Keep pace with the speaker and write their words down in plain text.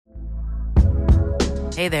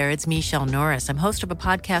Hey there, it's Michelle Norris. I'm host of a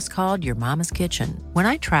podcast called Your Mama's Kitchen. When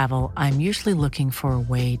I travel, I'm usually looking for a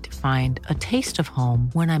way to find a taste of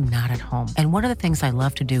home when I'm not at home. And one of the things I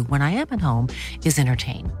love to do when I am at home is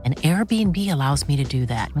entertain. And Airbnb allows me to do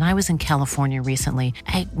that. When I was in California recently,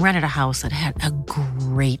 I rented a house that had a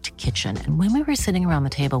great kitchen. And when we were sitting around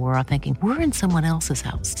the table, we were all thinking, we're in someone else's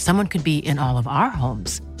house. Someone could be in all of our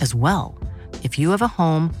homes as well. If you have a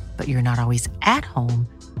home, but you're not always at home,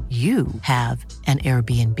 you have an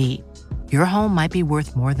Airbnb. Your home might be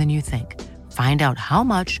worth more than you think. Find out how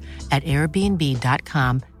much at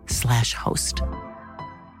airbnb.com/host.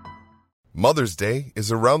 Mother's Day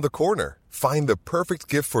is around the corner. Find the perfect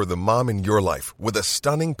gift for the mom in your life with a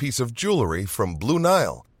stunning piece of jewelry from Blue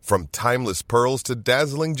Nile. From timeless pearls to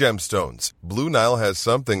dazzling gemstones, Blue Nile has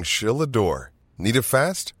something she'll adore. Need it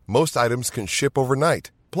fast? Most items can ship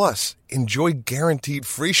overnight. Plus, enjoy guaranteed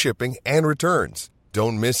free shipping and returns.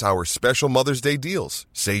 Don't miss our special Mother's Day deals.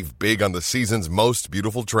 Save big on the season's most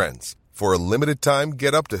beautiful trends. For a limited time,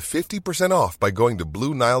 get up to 50% off by going to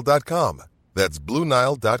BlueNile.com. That's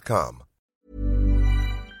BlueNile.com.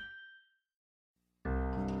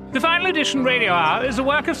 The Final Edition Radio Hour is a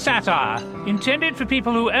work of satire intended for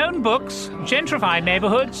people who own books, gentrify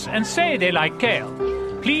neighborhoods, and say they like kale.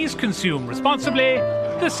 Please consume responsibly.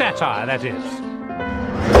 The satire, that is.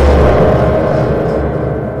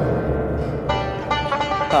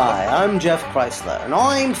 Hi, I'm Jeff Chrysler, and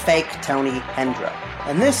I'm fake Tony Hendra,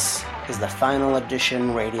 and this is the Final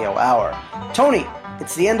Edition Radio Hour. Tony,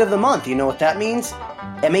 it's the end of the month. You know what that means?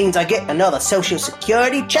 It means I get another Social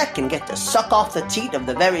Security check and get to suck off the teat of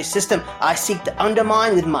the very system I seek to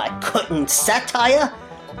undermine with my couldn't satire.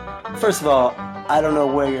 First of all, I don't know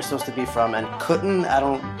where you're supposed to be from, and couldn't, I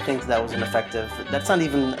don't think that was an effective, that's not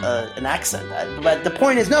even an accent. But the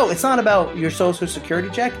point is, no, it's not about your Social Security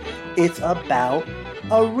check, it's about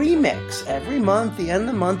a remix. Every month, the end of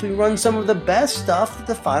the month, we run some of the best stuff that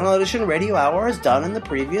the Final Edition Radio Hour has done in the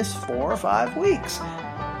previous 4 or 5 weeks.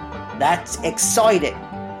 That's exciting.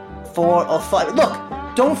 4 or 5. Look,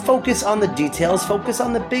 don't focus on the details, focus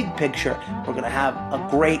on the big picture. We're going to have a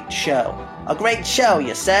great show. A great show,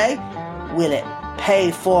 you say? Will it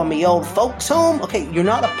pay for me old folks home? Okay, you're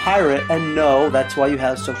not a pirate, and no, that's why you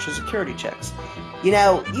have Social Security checks. You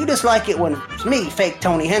know, you just like it when it's me, fake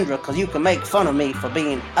Tony Hendra, because you can make fun of me for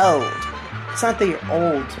being old. It's not that you're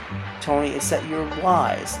old, Tony, it's that you're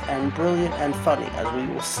wise and brilliant and funny, as we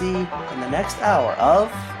will see in the next hour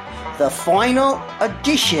of the Final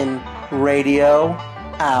Edition Radio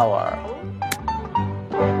Hour.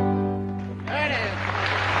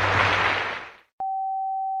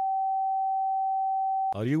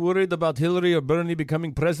 Are you worried about Hillary or Bernie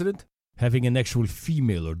becoming president? Having an actual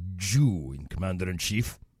female or Jew in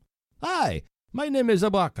Commander-in-Chief? Hi, my name is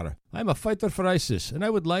Abu Bakr. I'm a fighter for ISIS, and I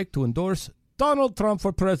would like to endorse Donald Trump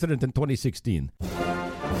for president in 2016.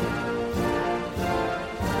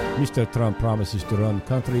 Mr. Trump promises to run the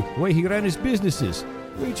country the way he ran his businesses,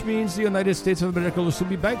 which means the United States of America will soon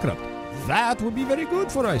be bankrupt. That would be very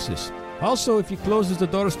good for ISIS. Also, if he closes the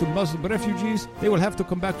doors to Muslim refugees, they will have to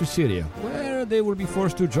come back to Syria, where they will be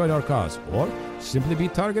forced to join our cause, or simply be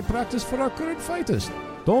target practice for our current fighters.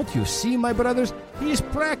 Don't you see, my brothers? He's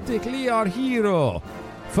practically our hero.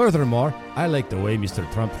 Furthermore, I like the way Mr.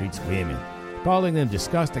 Trump treats women, calling them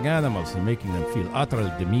disgusting animals and making them feel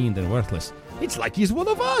utterly demeaned and worthless. It's like he's one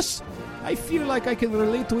of us. I feel like I can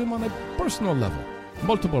relate to him on a personal level.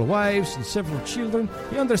 Multiple wives and several children,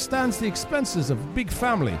 he understands the expenses of a big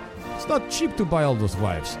family. It's not cheap to buy all those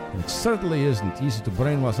wives, and it certainly isn't easy to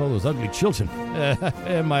brainwash all those ugly children.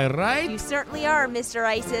 Am I right? You certainly are, Mr.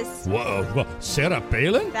 ISIS. Whoa, Sarah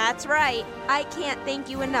Palin? That's right. I can't thank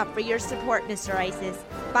you enough for your support, Mr. ISIS.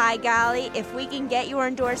 By golly, if we can get your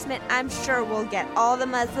endorsement, I'm sure we'll get all the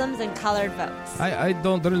Muslims and colored votes. I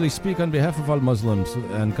don't really speak on behalf of all Muslims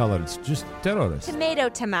and coloreds, just terrorists. Tomato,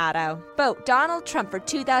 tomato. Vote Donald Trump for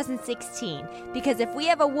 2016, because if we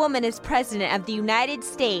have a woman as president of the United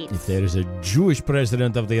States... If there is a Jewish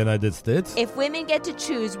president of the United States... If women get to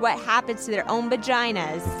choose what happens to their own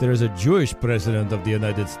vaginas... If there is a Jewish president of the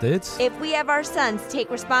United States... If we have our sons take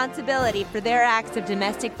responsibility for their acts of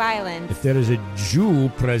domestic violence... If there is a Jew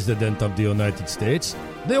president of the United States,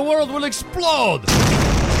 the world will explode!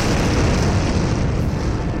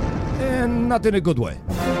 And not in a good way.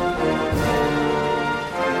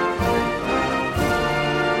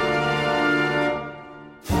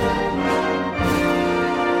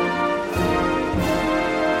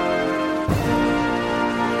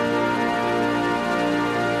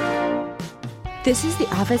 This is the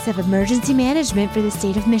Office of Emergency Management for the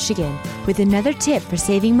state of Michigan with another tip for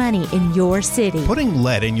saving money in your city. Putting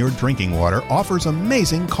lead in your drinking water offers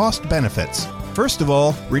amazing cost benefits. First of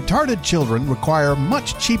all, retarded children require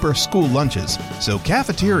much cheaper school lunches, so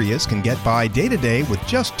cafeterias can get by day-to-day with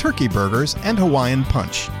just turkey burgers and Hawaiian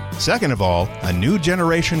punch. Second of all, a new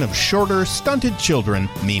generation of shorter, stunted children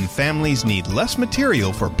mean families need less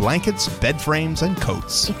material for blankets, bed frames, and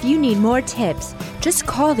coats. If you need more tips, just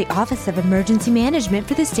call the Office of Emergency Management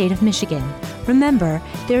for the state of Michigan. Remember,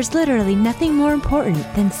 there's literally nothing more important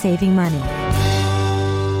than saving money.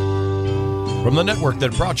 From the network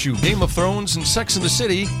that brought you Game of Thrones and Sex and the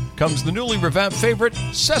City comes the newly revamped favorite,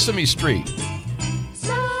 Sesame Street.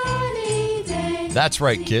 That's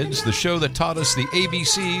right, kids. The show that taught us the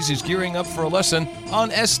ABCs is gearing up for a lesson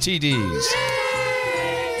on STDs.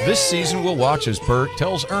 This season, we'll watch as Bert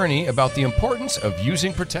tells Ernie about the importance of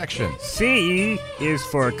using protection. C is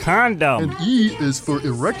for condom. And E is for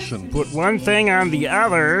erection. Put one thing on the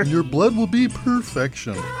other, and your blood will be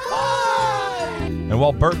perfection. And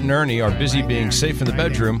while Bert and Ernie are busy being safe in the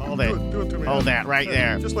bedroom, Hold that right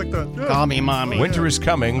there. Just like that. Yeah. Call me Mommy. winter is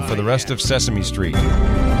coming for the rest of Sesame Street.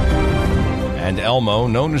 And Elmo,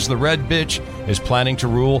 known as the Red Bitch, is planning to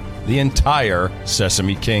rule the entire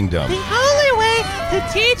Sesame Kingdom. The only way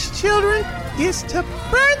to teach children is to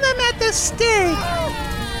burn them at the stake.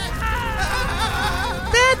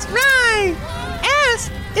 That's right. S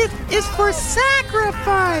is for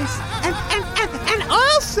sacrifice and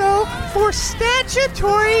also for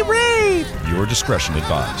statutory rape. Your discretion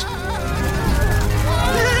advised.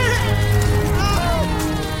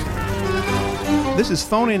 This is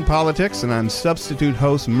Phone In Politics, and I'm substitute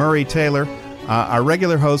host Murray Taylor. Our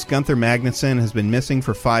regular host, Gunther Magnuson, has been missing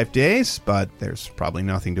for 5 days, but there's probably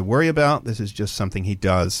nothing to worry about. This is just something he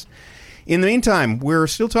does. In the meantime, we're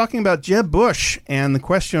still talking about Jeb Bush, and the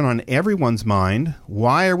question on everyone's mind,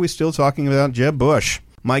 why are we still talking about Jeb Bush?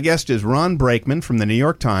 My guest is Ron Brakeman from the New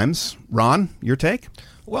York Times. Ron, your take?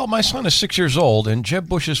 Well, my son is 6 years old, and Jeb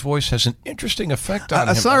Bush's voice has an interesting effect on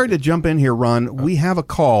him. Sorry to jump in here, Ron. We have a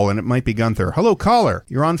call, and it might be Gunther. Hello, caller.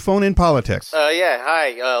 You're on Phone In Politics.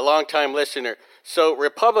 Hi, long-time listener. So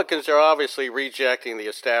Republicans are obviously rejecting the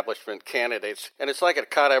establishment candidates, and it's like it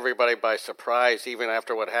caught everybody by surprise even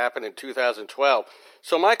after what happened in 2012.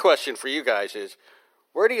 So my question for you guys is,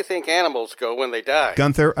 where do you think animals go when they die?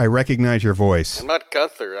 Gunther, I recognize your voice. I'm not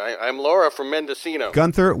Gunther. I'm Laura from Mendocino.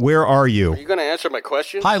 Gunther, where are you? Are you going to answer my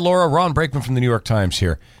question? Hi, Laura. Ron Brakeman from the New York Times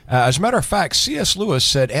here. As a matter of fact, C.S. Lewis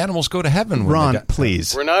said animals go to heaven when Ron, they die.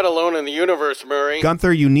 please. We're not alone in the universe, Murray.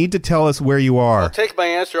 Gunther, you need to tell us where you are. I'll take my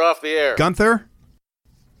answer off the air. Gunther?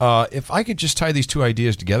 If I could just tie these two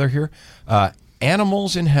ideas together here.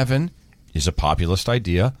 Animals in heaven is a populist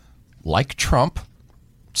idea, like Trump.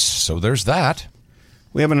 So there's that.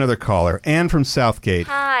 We have another caller, Ann from Southgate.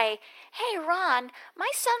 Hi. Hey, Ron, my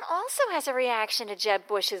son also has a reaction to Jeb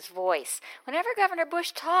Bush's voice. Whenever Governor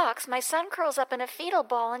Bush talks, my son curls up in a fetal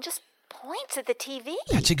ball and just points at the TV.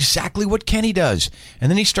 That's exactly what Kenny does.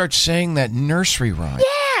 And then he starts saying that nursery rhyme.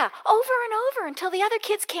 Yeah, over and over until the other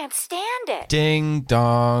kids can't stand it. Ding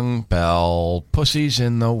dong bell, pussy's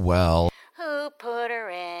in the well. Who put her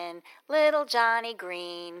in? Little Johnny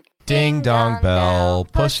Green. Ding dong bell,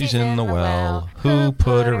 pussy's in the well. Who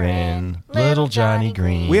put her in? Little Johnny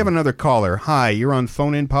Green. We have another caller. Hi, you're on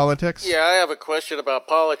Phone In Politics? Yeah, I have a question about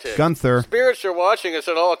politics. Gunther. Spirits are watching us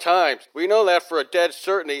at all times. We know that for a dead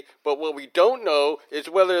certainty, but what we don't know is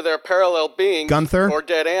whether they're parallel beings Gunther? or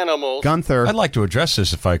dead animals. Gunther. I'd like to address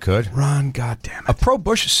this if I could. Ron, goddammit. A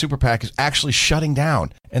pro-Bush super PAC is actually shutting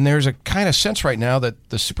down, and there's a kind of sense right now that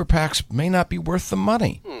the super PACs may not be worth the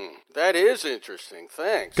money. That is interesting.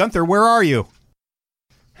 Thanks. Gunther, where are you?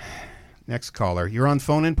 Next caller. You're on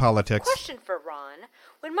Phone In Politics. Question for Ron.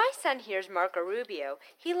 When my son hears Marco Rubio,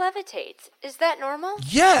 he levitates. Is that normal?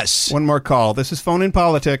 Yes! One more call. This is Phone In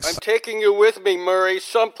Politics. I'm taking you with me, Murray,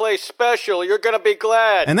 someplace special. You're going to be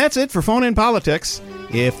glad. And that's it for Phone In Politics.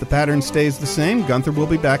 If the pattern stays the same, Gunther will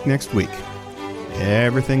be back next week.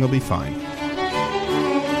 Everything will be fine.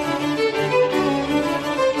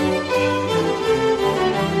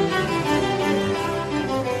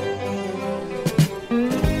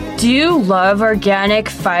 Do you love organic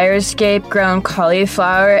fire escape grown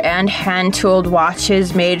cauliflower and hand-tooled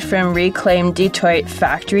watches made from reclaimed Detroit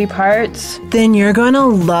factory parts? Then you're going to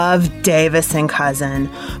love Davis &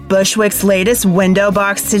 Cousin, Bushwick's latest window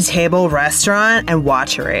box to table restaurant and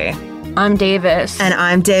watchery. I'm Davis. And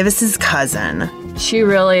I'm Davis's cousin. She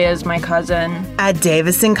really is my cousin. At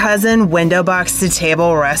Davis & Cousin Window Box to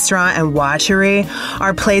Table Restaurant and Watchery,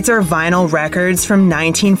 our plates are vinyl records from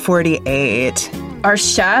 1948. Our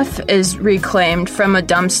chef is reclaimed from a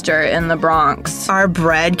dumpster in the Bronx. Our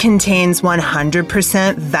bread contains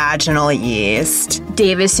 100% vaginal yeast.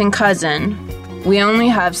 Davis & Cousin. We only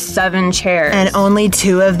have 7 chairs. And only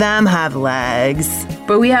 2 of them have legs.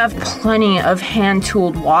 But we have plenty of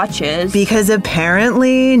hand-tooled watches. Because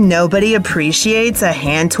apparently nobody appreciates a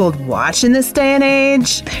hand-tooled watch in this day and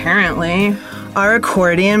age. Apparently. Our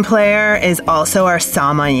accordion player is also our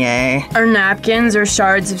sommelier. Our napkins are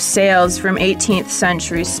shards of sails from 18th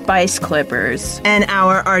century spice clippers. And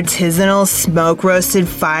our artisanal smoke-roasted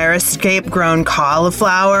fire escape-grown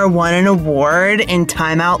cauliflower won an award in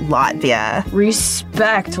Time Out Latvia.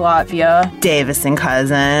 Respect, Latvia. Davis and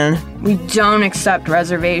Cousin. We don't accept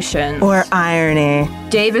reservations. Or irony.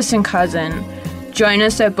 Davis and Cousin. Join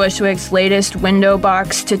us at Bushwick's latest window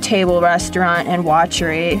box to table restaurant and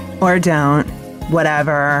watchery. Or don't.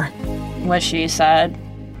 Whatever. What she said.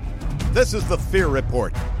 This is the Fear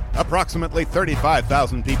Report. Approximately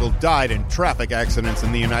 35,000 people died in traffic accidents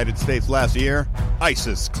in the United States last year.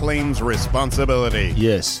 ISIS claims responsibility.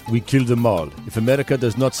 Yes, we killed them all. If America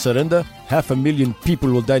does not surrender, 500,000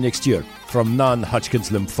 people will die next year from non-Hodgkin's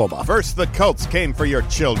lymphoma. First, the cults came for your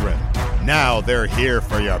children. Now they're here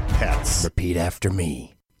for your pets. Repeat after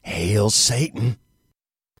me. Hail Satan.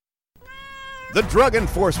 The Drug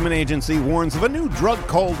Enforcement Agency warns of a new drug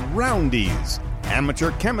called Roundies.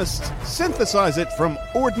 Amateur chemists synthesize it from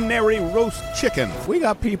ordinary roast chicken. We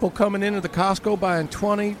got people coming into the Costco buying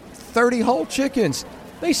 20, 30 whole chickens.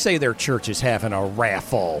 They say their church is having a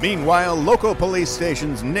raffle. Meanwhile, local police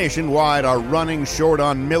stations nationwide are running short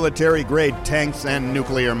on military-grade tanks and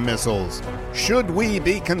nuclear missiles. Should we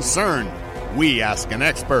be concerned? We ask an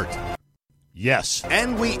expert. Yes.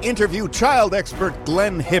 And we interview child expert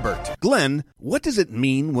Glenn Hibbert. Glenn, what does it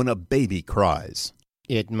mean when a baby cries?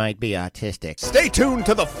 It might be autistic. Stay tuned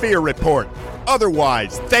to the Fear Report.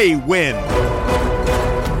 Otherwise, they win.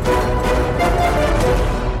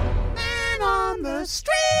 Man on the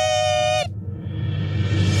street.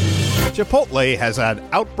 Chipotle has had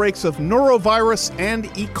outbreaks of norovirus and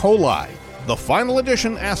E. coli. The final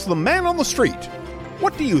edition asks the man on the street,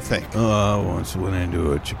 what do you think? I once went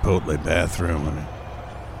into a Chipotle bathroom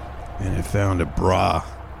and I found a bra.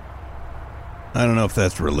 I don't know if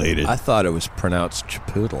that's related. I thought it was pronounced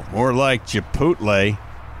Chipotle. More like Chipotle.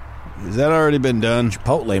 Has that already been done?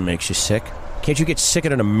 Chipotle makes you sick. Can't you get sick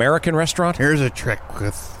at an American restaurant? Here's a trick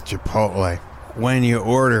with Chipotle. When you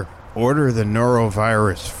order the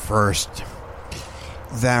norovirus first.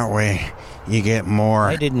 That way you get more.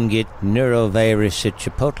 I didn't get norovirus at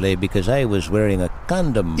Chipotle because I was wearing a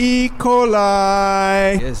condom. E.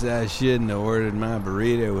 coli. Guess I shouldn't have ordered my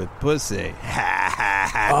burrito with pussy.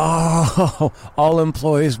 Oh, all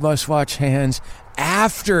employees must wash hands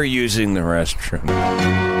after using the restroom.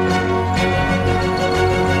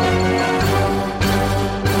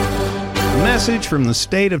 Message from the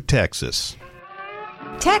state of Texas.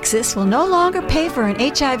 Texas will no longer pay for an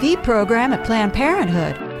HIV program at Planned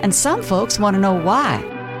Parenthood, and some folks want to know why.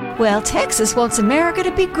 Well, Texas wants America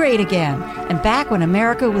to be great again, and back when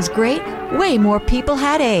America was great, way more people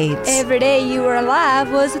had AIDS. Every day you were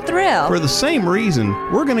alive was a thrill. For the same reason,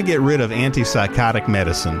 we're going to get rid of antipsychotic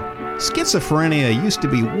medicine. Schizophrenia used to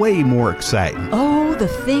be way more exciting. Oh, the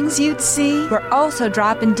things you'd see. We're also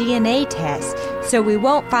dropping DNA tests, so we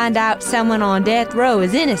won't find out someone on death row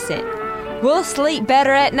is innocent. We'll sleep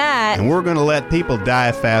better at night. And we're going to let people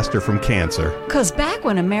die faster from cancer. 'Cause back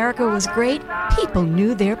when America was great, people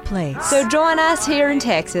knew their place. So join us here in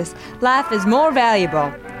Texas. Life is more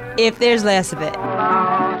valuable if there's less of it.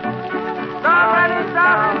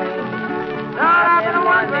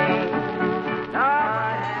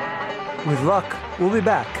 With luck, we'll be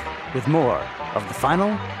back with more of the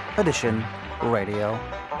Final Edition Radio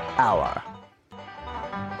Hour.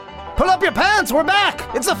 Pull up your pants, we're back!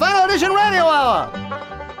 It's the Final Edition Radio Hour!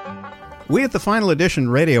 We at the Final Edition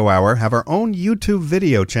Radio Hour have our own YouTube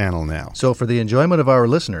video channel now. So for the enjoyment of our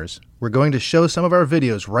listeners, we're going to show some of our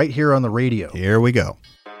videos right here on the radio. Here we go.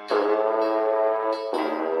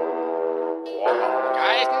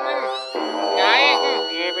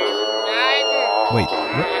 Wait,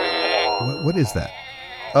 what is that?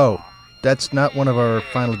 Oh, that's not one of our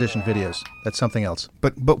Final Edition videos. That's something else.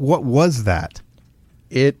 But what was that?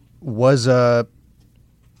 It was a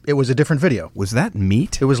different video. Was that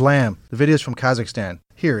meat? It was lamb. The video's from Kazakhstan.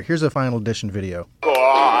 Here's a Final Edition video.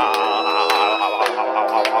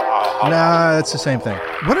 Nah, it's the same thing.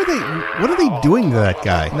 What are they doing to that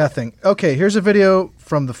guy? Nothing. Okay, here's a video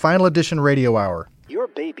from the Final Edition Radio Hour. Your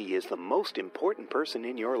baby is the most important person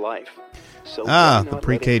in your life. So the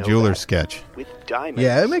Pre-K Jeweler sketch. With diamonds.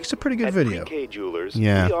 Yeah, it makes a pretty good At video. Pre-K Jewelers,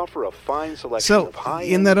 Yeah. we offer a fine selection So, of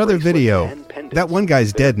high-end in that other bracelets video, and pendants. that one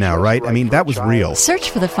guy's dead now, right? I mean, that was real.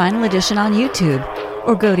 Search for The Final Edition on YouTube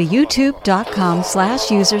or go to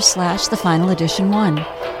youtube.com/users/The Final Edition 1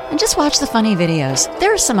 and just watch the funny videos.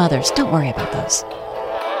 There are some others. Don't worry about those.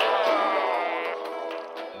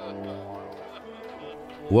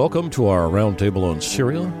 Welcome to our roundtable on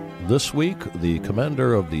Syria. This week, the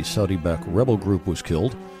commander of the Saudi-backed rebel group was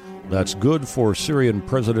killed. That's good for Syrian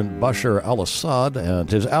President Bashar al-Assad and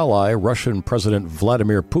his ally, Russian President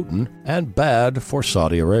Vladimir Putin, and bad for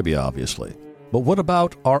Saudi Arabia, obviously. But what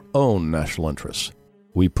about our own national interests?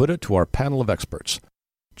 We put it to our panel of experts.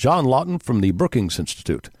 John Lawton from the Brookings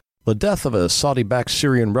Institute. The death of a Saudi-backed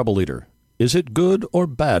Syrian rebel leader. Is it good or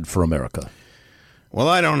bad for America? Well,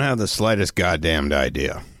 I don't have the slightest goddamned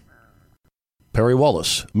idea. Perry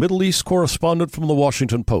Wallace, Middle East correspondent from the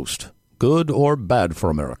Washington Post. Good or bad for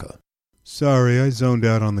America? Sorry, I zoned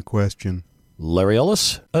out on the question. Larry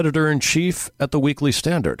Ellis, editor-in-chief at the Weekly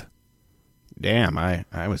Standard. Damn, I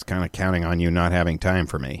was kind of counting on you not having time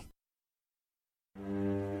for me.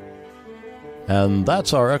 And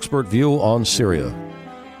that's our expert view on Syria.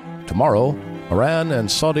 Tomorrow, Iran and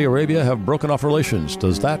Saudi Arabia have broken off relations.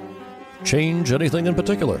 Does that change anything in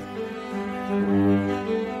particular?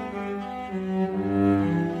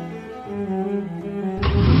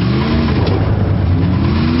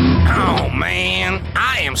 Oh, man,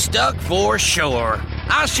 I am stuck for sure.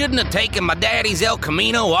 I shouldn't have taken my daddy's El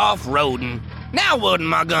Camino off-roading. Now what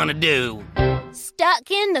am I gonna do?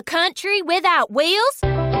 Stuck in the country without wheels?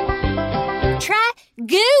 Try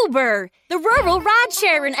Goober, the rural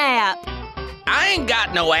ride-sharing app. I ain't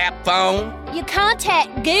got no app phone. You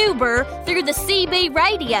contact Goober through the CB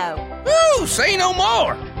radio. Ooh, say no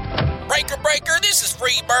more. Breaker, breaker, this is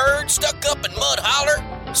Freebird, stuck up in Mud Holler.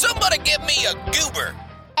 Somebody give me a Goober.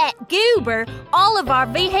 At Goober, all of our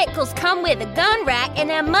vehicles come with a gun rack and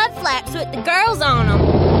have mud flaps with the girls on them.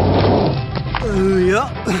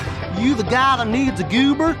 Yep. You the guy that needs a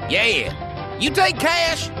Goober? Yeah. You take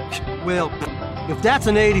cash? Well, if that's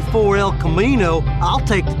an 84 El Camino, I'll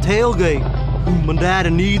take the tailgate. My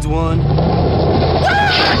daddy needs one.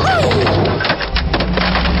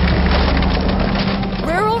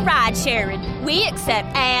 Rural ride sharing. We accept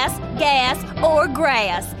ass, gas, or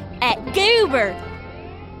grass. At Goober.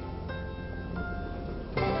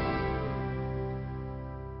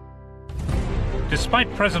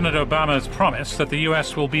 Despite President Obama's promise that the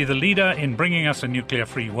U.S. will be the leader in bringing us a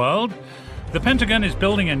nuclear-free world, the Pentagon is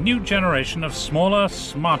building a new generation of smaller,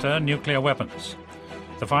 smarter nuclear weapons.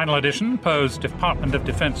 The Final Edition posed Department of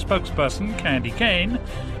Defense spokesperson Candy Kane,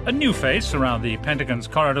 a new face around the Pentagon's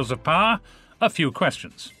corridors of power, a few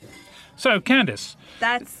questions. So, Candice...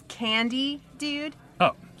 That's Candy, dude?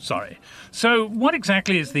 Oh, sorry. So, what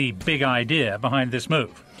exactly is the big idea behind this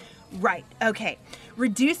move? Right, okay.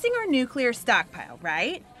 Reducing our nuclear stockpile,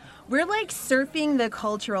 right? We're like surfing the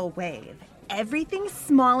cultural wave. Everything's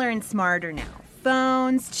smaller and smarter now.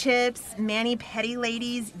 Phones, chips, mani-pedi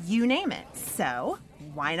ladies, you name it. So,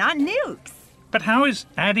 why not nukes? But how is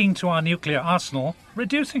adding to our nuclear arsenal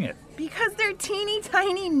reducing it? Because they're teeny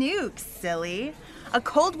tiny nukes, silly. A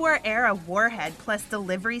Cold War-era warhead plus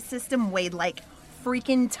delivery system weighed like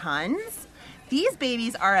freaking tons. These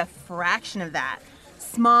babies are a fraction of that.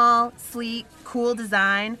 Small, sleek, cool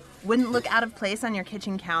design, wouldn't look out of place on your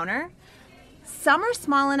kitchen counter. Some are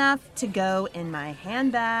small enough to go in my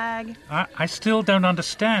handbag. I still don't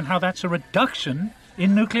understand how that's a reduction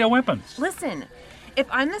in nuclear weapons. Listen, if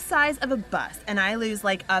I'm the size of a bus and I lose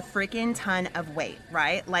like a freaking ton of weight,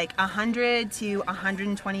 right? Like 100 to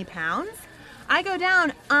 120 pounds, I go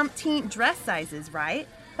down umpteen dress sizes, right?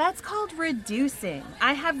 That's called reducing.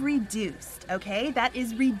 I have reduced, okay? That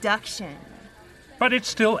is reduction. But it's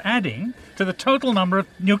still adding to the total number of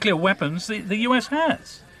nuclear weapons the U.S.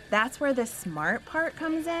 has. That's where the smart part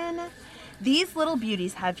comes in. These little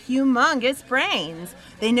beauties have humongous brains.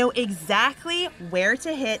 They know exactly where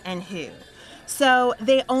to hit and who. So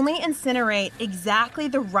they only incinerate exactly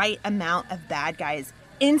the right amount of bad guys,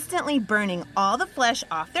 instantly burning all the flesh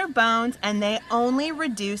off their bones, and they only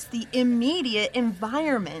reduce the immediate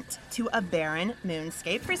environment to a barren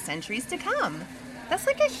moonscape for centuries to come. That's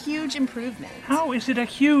like a huge improvement. How is it a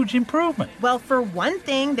huge improvement? Well, for one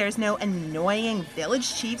thing, there's no annoying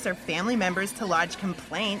village chiefs or family members to lodge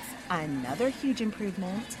complaints. Another huge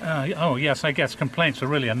improvement. Oh, yes, I guess complaints are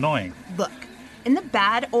really annoying. Look, in the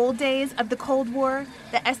bad old days of the Cold War,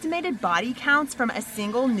 the estimated body counts from a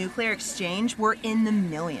single nuclear exchange were in the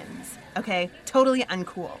millions. Okay? Totally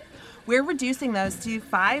uncool. we're reducing those to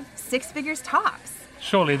 5-6 figures tops.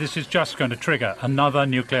 Surely this is just going to trigger another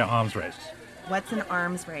nuclear arms race. What's an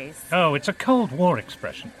arms race? Oh, it's a Cold War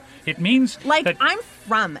expression. It means that... I'm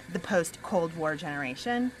from the post-Cold War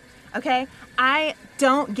generation, okay? I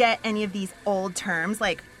don't get any of these old terms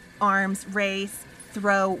like arms race,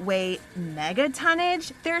 throw weight,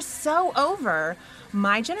 megatonnage. They're so over.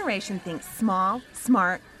 My generation thinks small,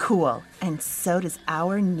 smart, cool, and so does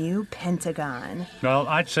our new Pentagon. Well,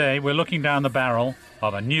 I'd say we're looking down the barrel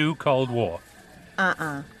of a new Cold War.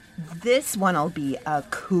 This one'll be a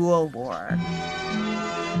cool war.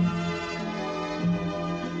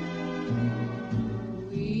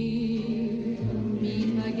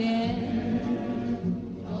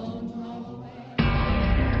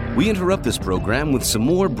 We interrupt this program with some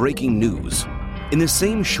more breaking news. In the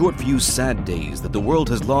same short few sad days that the world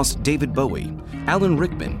has lost David Bowie, Alan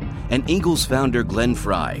Rickman, and Eagles founder Glenn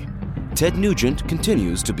Frey, Ted Nugent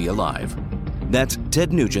continues to be alive. That's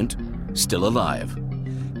Ted Nugent, still alive.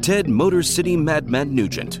 Ted Motor City Madman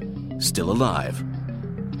Nugent, still alive.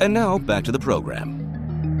 And now, back to the program.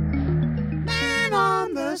 Man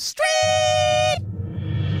on the street!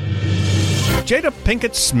 Jada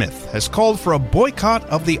Pinkett Smith has called for a boycott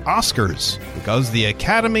of the Oscars because the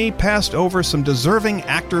Academy passed over some deserving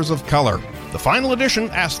actors of color. The final edition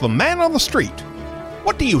asked the man on the street,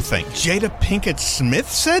 what do you think? Jada Pinkett Smith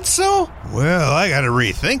said so? Well, I gotta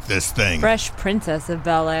rethink this thing. Fresh Princess of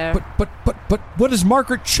Bel-Air. But what does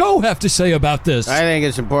Margaret Cho have to say about this? I think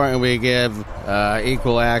it's important we give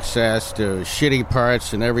equal access to shitty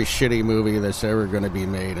parts in every shitty movie that's ever going to be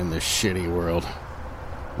made in this shitty world.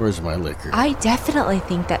 Where's my liquor? I definitely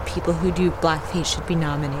think that people who do blackface should be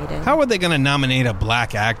nominated. How are they going to nominate a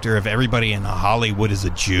black actor if everybody in Hollywood is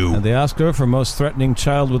a Jew? And the Oscar for Most Threatening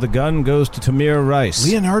Child with a Gun goes to Tamir Rice.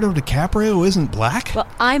 Leonardo DiCaprio isn't black? Well,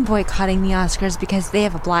 I'm boycotting the Oscars because they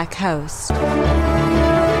have a black host.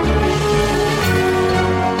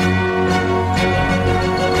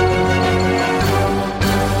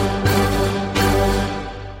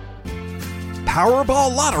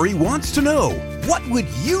 Powerball Lottery wants to know, what would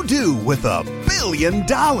you do with $1 billion?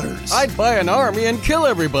 I'd buy an army and kill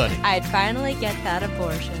everybody. I'd finally get that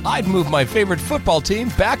abortion. I'd move my favorite football team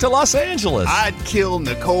back to Los Angeles. I'd kill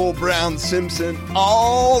Nicole Brown Simpson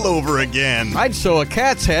all over again. I'd sew a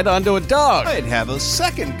cat's head onto a dog. I'd have a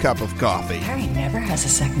second cup of coffee. Harry never has a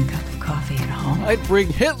second cup of coffee at home. I'd bring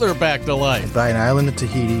Hitler back to life. I'd buy an island in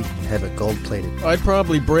Tahiti and have it gold-plated. I'd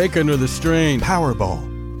probably break under the strain.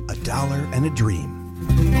 Powerball, $1 and a dream.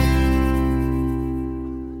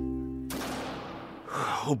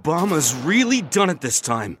 Obama's really done it this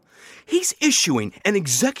time. He's issuing an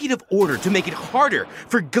executive order to make it harder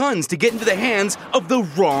for guns to get into the hands of the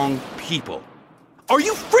wrong people. Are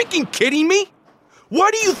you freaking kidding me?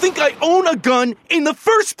 Why do you think I own a gun in the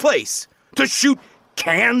first place? To shoot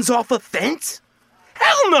cans off a fence?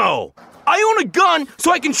 Hell no! I own a gun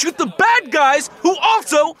so I can shoot the bad guys who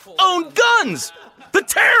also own guns! The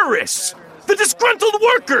terrorists! The disgruntled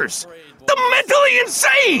workers! The mentally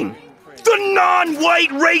insane! The non-white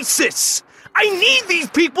racists! I need these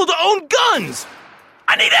people to own guns!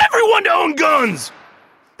 I need everyone to own guns!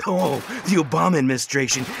 Oh, the Obama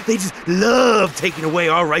administration, they just love taking away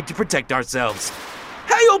our right to protect ourselves.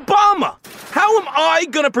 Hey, Obama! How am I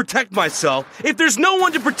gonna protect myself if there's no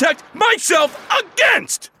one to protect myself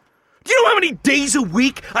against? Do you know how many days a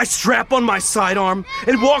week I strap on my sidearm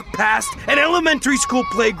and walk past an elementary school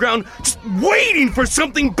playground just waiting for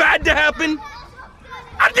something bad to happen?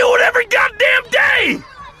 I do it every goddamn day!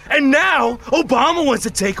 And now, Obama wants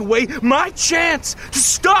to take away my chance to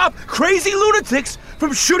stop crazy lunatics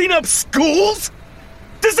from shooting up schools?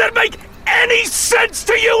 Does that make any sense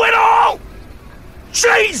to you at all?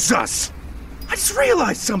 Jesus! I just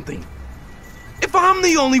realized something. If I'm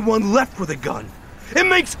the only one left with a gun, it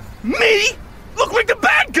makes me look like the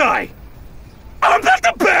bad guy. I'm not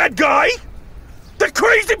the bad guy! The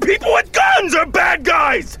crazy people with guns are bad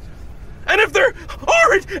guys! And if there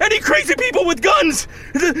aren't any crazy people with guns,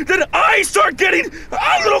 then I start getting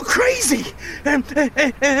a little crazy, and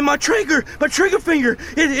my trigger finger,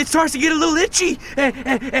 it starts to get a little itchy,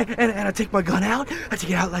 and I take my gun out, I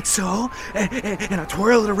take it out like so, and I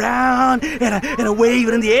twirl it around, and I wave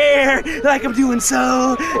it in the air like I'm doing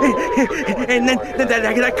so, and then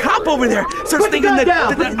that cop over there starts thinking that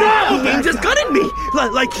he aims his gun at me,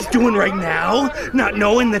 like he's doing right now, not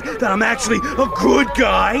knowing that I'm actually a good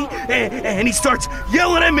guy. And he starts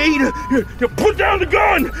yelling at me to put down the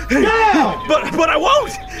gun. Yeah! But I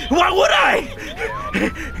won't. Why would I?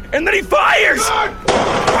 And then he fires.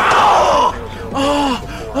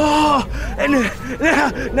 And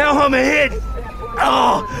now I'm a hit.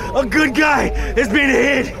 A good guy is being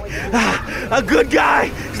hit. A good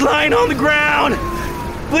guy is lying on the ground,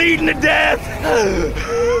 bleeding to death,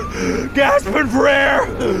 gasping for air.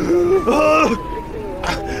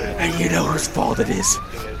 And you know whose fault it is?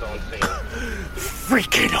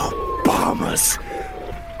 Freaking Obama's.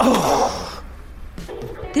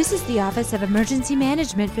 This is the Office of Emergency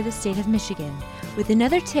Management for the state of Michigan, with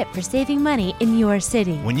another tip for saving money in your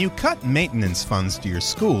city. When you cut maintenance funds to your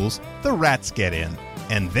schools, the rats get in,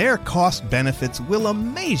 and their cost benefits will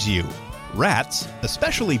amaze you. Rats,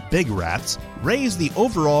 especially big rats, raise the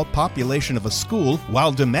overall population of a school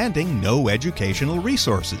while demanding no educational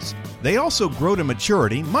resources. They also grow to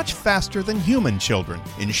maturity much faster than human children,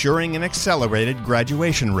 ensuring an accelerated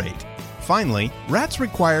graduation rate. Finally, rats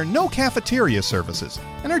require no cafeteria services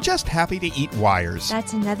and are just happy to eat wires.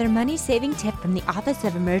 That's another money-saving tip from the Office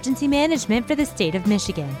of Emergency Management for the state of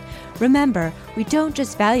Michigan. Remember, we don't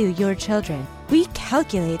just value your children. We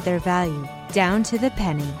calculate their value, down to the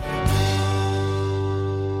penny.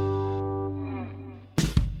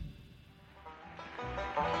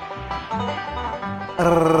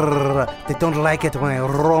 They don't like it when I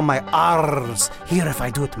roll my R's. Here if I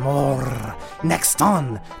do it more. Next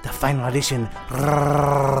on, the final edition.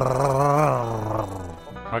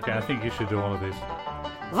 Okay, I think you should do all of these.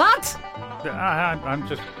 What? I'm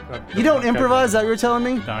just... You don't improvise, is that what you're telling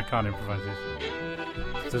me? No, I can't improvise this.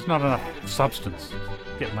 There's not enough substance to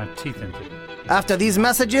get my teeth into. After these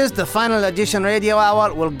messages, the final edition radio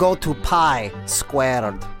hour will go to pi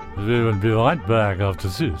squared. We will be right back after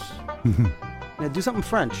this. Now do something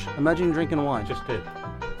French. Imagine you're drinking wine. Just did.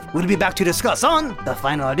 We'll be back to discuss on the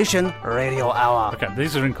final edition radio hour. Okay,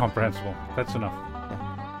 these are incomprehensible. That's enough.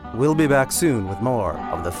 We'll be back soon with more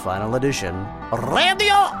of the final edition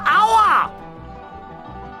radio hour.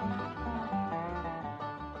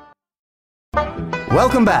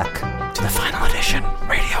 Welcome back to the final edition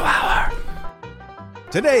radio hour.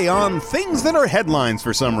 Today on Things That Are Headlines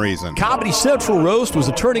for Some Reason. Comedy Central roast was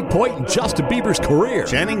a turning point in Justin Bieber's career.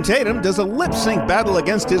 Channing Tatum does a lip-sync battle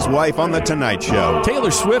against his wife on The Tonight Show.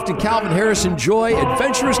 Taylor Swift and Calvin Harris enjoy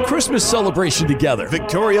adventurous Christmas celebration together.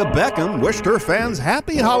 Victoria Beckham wished her fans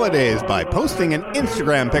happy holidays by posting an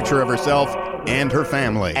Instagram picture of herself and her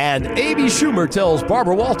family. And Amy Schumer tells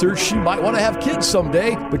Barbara Walters she might want to have kids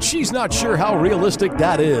someday, but she's not sure how realistic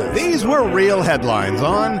that is. These were real headlines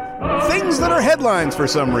on Things That Are Headlines for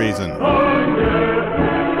Some Reason.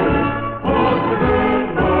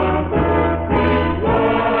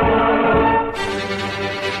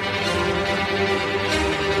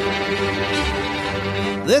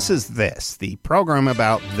 This is This, the program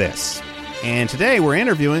about this. And today we're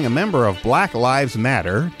interviewing a member of Black Lives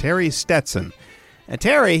Matter, Terry Stetson.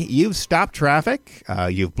 Terry, you've stopped traffic,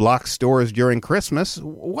 you've blocked stores during Christmas.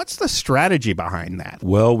 What's the strategy behind that?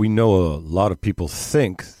 Well, we know a lot of people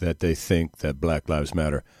think that Black Lives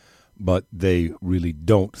Matter, but they really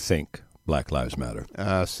don't think Black Lives Matter.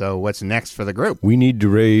 So what's next for the group? We need to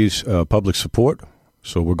raise public support,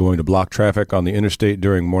 so we're going to block traffic on the interstate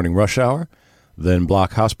during morning rush hour, then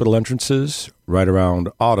block hospital entrances right around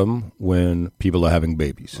autumn when people are having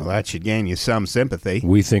babies. Well, that should gain you some sympathy.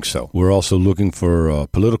 We think so. We're also looking for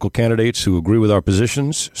political candidates who agree with our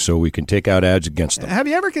positions so we can take out ads against them. Have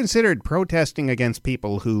you ever considered protesting against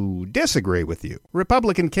people who disagree with you?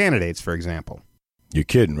 Republican candidates, for example. You're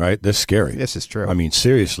kidding, right? They're scary. This is true. I mean,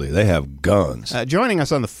 seriously, they have guns. Joining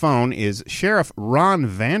us on the phone is Sheriff Ron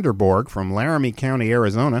Vanderborg from Laramie County,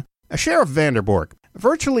 Arizona. Sheriff Vanderborg,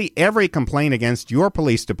 virtually every complaint against your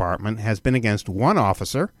police department has been against one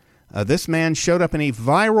officer. This man showed up in a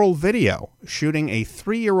viral video shooting a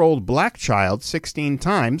 3-year-old black child 16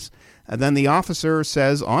 times. Then the officer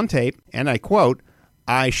says on tape, and I quote,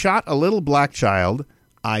 "I shot a little black child.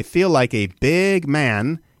 I feel like a big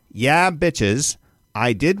man. Yeah, bitches.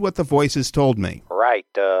 I did what the voices told me." Right.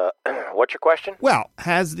 What's your question? Well,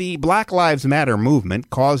 has the Black Lives Matter movement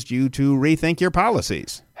caused you to rethink your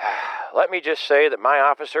policies? Let me just say that my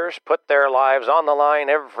officers put their lives on the line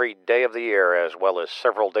every day of the year, as well as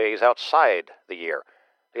several days outside the year.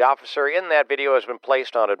 The officer in that video has been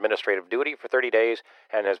placed on administrative duty for 30 days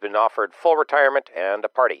and has been offered full retirement and a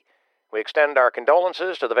party. We extend our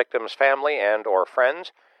condolences to the victim's family and or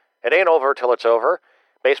friends. It ain't over till it's over.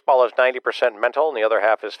 Baseball is 90% mental and the other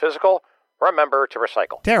half is physical. Remember to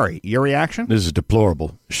recycle. Terry, your reaction? This is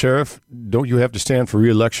deplorable. Sheriff, don't you have to stand for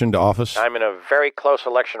re-election to office? I'm in a very close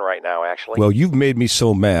election right now, actually. Well, you've made me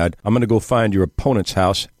so mad, I'm going to go find your opponent's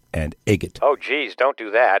house and egg it. Oh, geez, don't do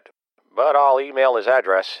that. But I'll email his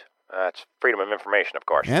address. It's freedom of information, of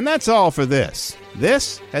course. And that's all for this.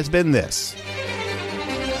 This has been This.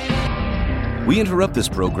 We interrupt this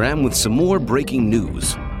program with some more breaking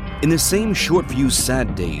news. In the same short-fused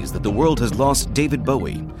sad days that the world has lost David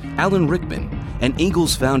Bowie, Alan Rickman, and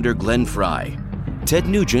Eagles founder Glenn Frey, Ted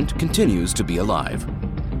Nugent continues to be alive.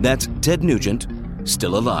 That's Ted Nugent,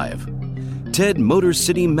 still alive. Ted Motor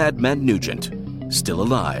City Madman Nugent, still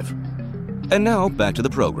alive. And now, back to the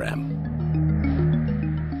program.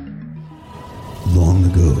 Long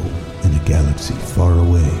ago, in a galaxy far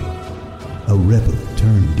away, a rebel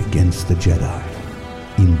turned against the Jedi,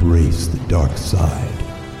 embraced the dark side,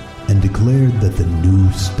 and declared that the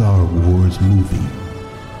new Star Wars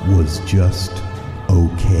movie was just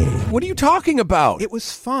okay. What are you talking about? It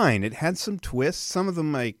was fine. It had some twists. Some of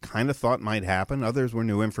them I kind of thought might happen. Others were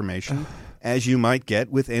new information, as you might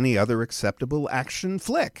get with any other acceptable action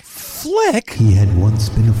flick. Flick? He had once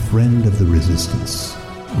been a friend of the Resistance,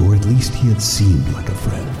 or at least he had seemed like a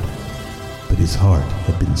friend. But his heart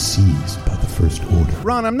had been seized by the First Order.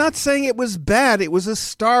 Ron, I'm not saying it was bad. It was a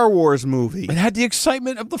Star Wars movie. It had the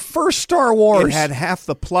excitement of the first Star Wars. It had half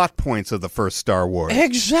the plot points of the first Star Wars.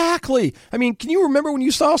 Exactly. I mean, can you remember when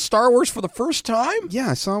you saw Star Wars for the first time? Yeah,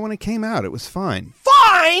 I saw it when it came out. It was fine.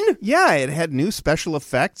 Fine? Yeah, it had new special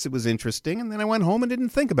effects. It was interesting. And then I went home and didn't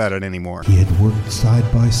think about it anymore. He had worked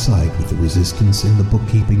side by side with the Resistance in the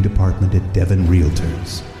bookkeeping department at Devon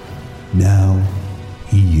Realtors. Now,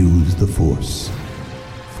 he used the Force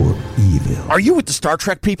for evil. Are you with the Star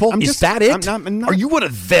Trek people? Is that it? I'm not, Are you one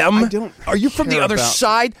of them? I don't Are you from the care other about-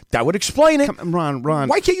 side? That would explain it. Ron.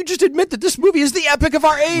 Why can't you just admit that this movie is the epic of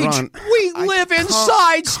our age? Ron, we live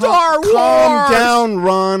inside Star Wars. Calm down,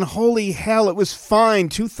 Ron. Holy hell, it was fine.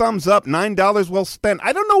 2 thumbs up, $9 well spent.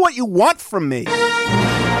 I don't know what you want from me.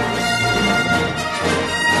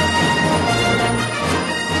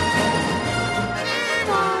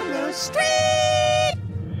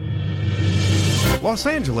 Los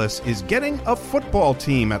Angeles is getting a football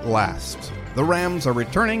team at last. The Rams are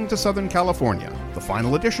returning to Southern California. The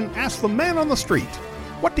final edition asks the man on the street,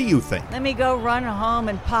 what do you think? Let me go run home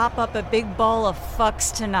and pop up a big bowl of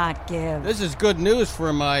fucks to not give. This is good news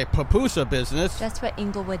for my pupusa business. That's what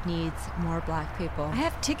Inglewood needs, more black people. I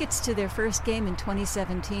have tickets to their first game in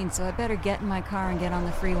 2017, so I better get in my car and get on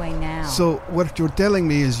the freeway now. So what you're telling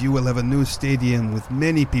me is you will have a new stadium with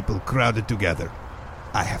many people crowded together.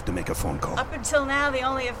 I have to make a phone call. Up until now, the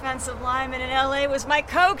only offensive lineman in L.A. was my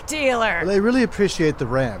Coke dealer. Well, I really appreciate the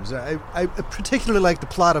Rams. I particularly like the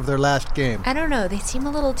plot of their last game. I don't know, they seem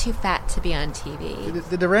a little too fat to be on TV.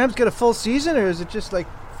 Did the Rams get a full season, or is it just like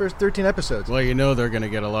first 13 episodes? Well, you know they're going to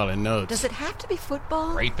get a lot of notes. Does it have to be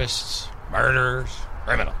football? Rapists, murderers,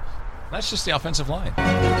 criminals. That's just the offensive line.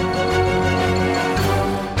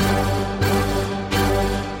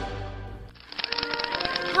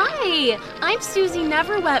 Hi, I'm Susie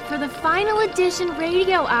Neverwet for the Final Edition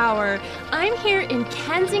Radio Hour. I'm here in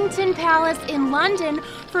Kensington Palace in London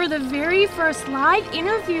for the very first live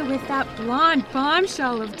interview with that blonde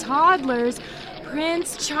bombshell of toddlers,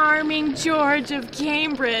 Prince Charming George of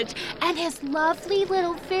Cambridge, and his lovely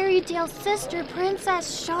little fairy tale sister,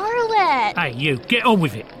 Princess Charlotte. Hey, you, get on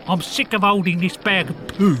with it. I'm sick of holding this bag of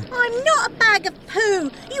poo. I'm not a bag of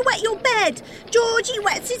poo. You wet your bed. Georgie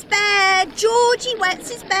wets his bed. Georgie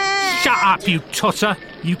wets his bed. Shut up, you tosser.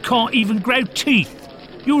 You can't even grow teeth.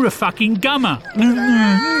 You're a fucking gummer.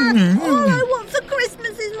 All I want for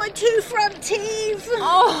Christmas is my 2 front teeth.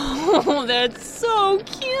 Oh, that's so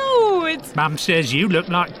cute. Mum says you look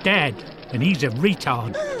like Dad, and he's a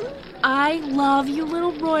retard. I love you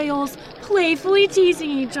little royals playfully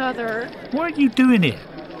teasing each other. What are you doing here?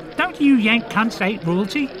 Don't you yank cunts hate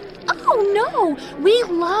royalty? Oh, no! We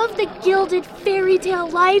love the gilded fairy tale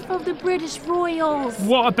life of the British royals.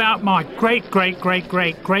 What about my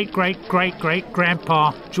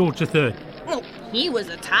great-great-great-great-great-great-great-grandpa, George III? Oh, he was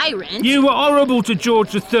a tyrant. You were horrible to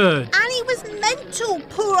George III. And he was mental,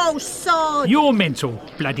 poor old sod. You're mental,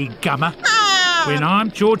 bloody gummer. When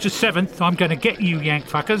I'm George VII, I'm going to get you yank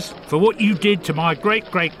fuckers for what you did to my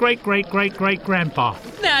great-great-great-great-great-grandpa.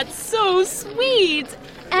 That's so sweet.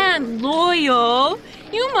 And loyal.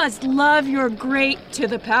 You must love your great to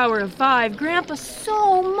the power of 5 grandpa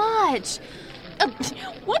so much.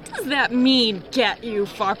 What does that mean, get you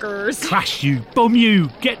fuckers? Crush you, bomb you,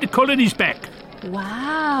 get the colonies back.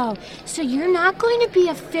 Wow, so you're not going to be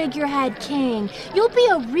a figurehead king. You'll be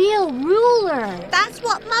a real ruler. That's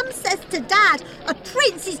what Mum says to Dad. A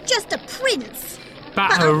prince is just a prince.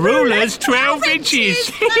 But a ruler's 12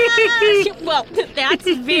 inches. Well, that's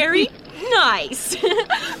very nice.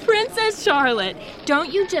 Princess Charlotte,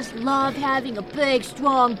 don't you just love having a big,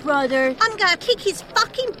 strong brother? I'm going to kick his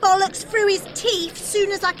fucking bollocks through his teeth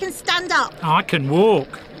soon as I can stand up. I can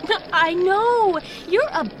walk. I know. You're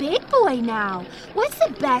a big boy now. What's the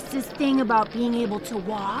bestest thing about being able to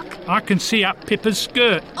walk? I can see up Pippa's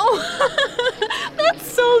skirt. Oh, that's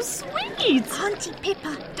so sweet. Auntie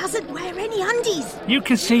Pippa doesn't wear any undies. You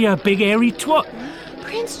can see her big hairy twat.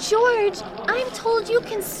 Prince George, I'm told you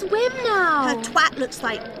can swim now. Her twat looks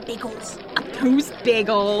like Biggles. Who's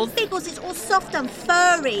Biggles? Biggles is all soft and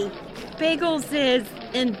furry. Biggles is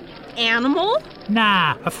an animal?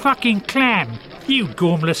 Nah, a fucking clam. You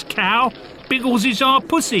gormless cow. Biggles is our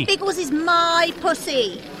pussy. Biggles is my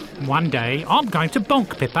pussy. One day, I'm going to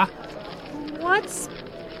bonk Pippa. What's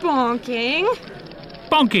bonking?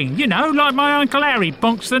 Bonking, you know, like my Uncle Harry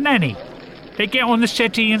bonks the nanny. They get on the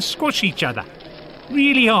settee and squash each other.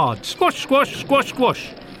 Really hard. Squash, squash, squash,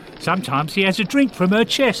 squash. Sometimes he has a drink from her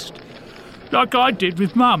chest. Like I did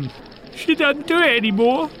with Mum. She doesn't do it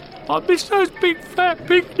anymore. I miss those big fat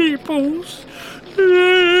pig nipples.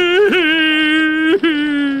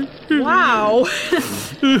 Wow.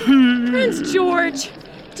 Prince George,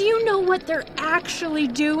 do you know what they're actually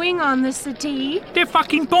doing on the settee? They're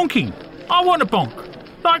fucking bonking. I want to bonk.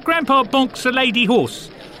 Like Grandpa bonks a lady horse.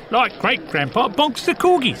 Like Great-Grandpa bonks the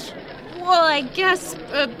corgis. Well, I guess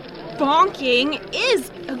bonking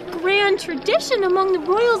is a grand tradition among the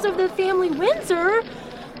royals of the family Windsor.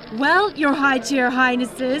 Well, your high chair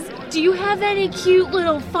highnesses, do you have any cute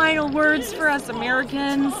little final words for us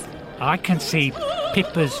Americans? I can see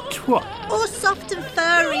Pippa's twat. All soft and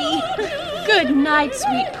furry. Good night,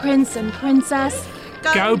 sweet prince and princess.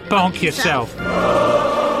 Go bonk yourself.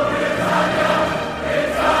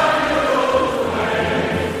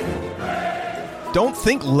 Don't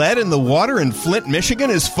think lead in the water in Flint, Michigan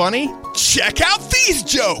is funny? Check out these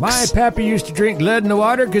jokes! My pappy used to drink lead in the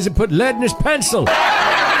water because it put lead in his pencil.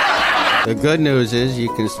 The good news is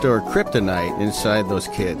you can store kryptonite inside those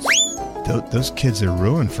kids. Those kids are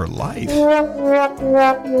ruined for life.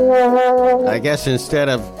 I guess instead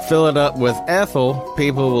of fill it up with Ethel,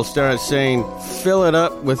 people will start saying, fill it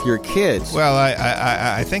up with your kids. Well,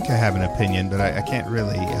 I think I have an opinion, but I can't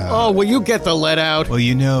really... Oh, will you get the lead out? Well,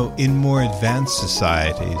 you know, in more advanced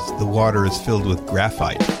societies, the water is filled with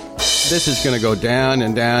graphite. This is going to go down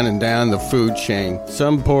and down and down the food chain.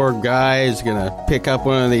 Some poor guy is going to pick up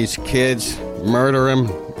one of these kids, murder him,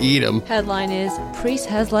 eat him. Headline is, Priest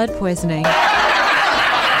has lead poisoning.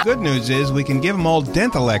 Good news is we can give them all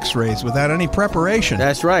dental x-rays without any preparation.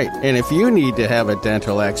 That's right. And if you need to have a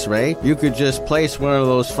dental x-ray, you could just place one of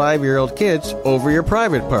those 5-year-old kids over your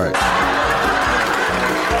private parts.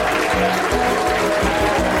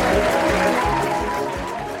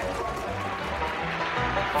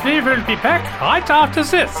 We will be back right after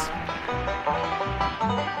this.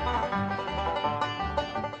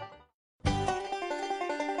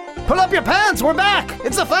 Pull up your pants, we're back!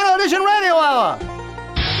 It's the Final Edition Radio Hour!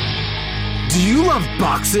 Do you love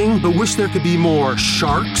boxing but wish there could be more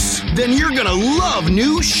sharks? Then you're gonna love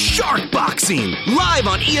new Shark Boxing, live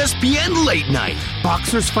on ESPN Late Night.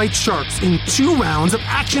 Boxers fight sharks in 2 rounds of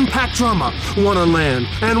action-packed drama, one on land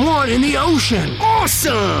and one in the ocean.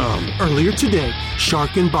 Awesome! Earlier today,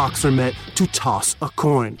 Shark and Boxer met to toss a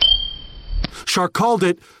coin. Shark called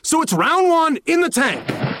it, so it's round 1 in the tank.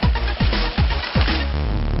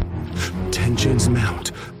 Tensions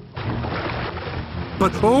mount.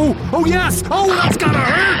 But, oh yes! Oh, that's gotta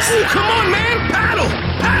hurt! Oh, come on, man! Paddle!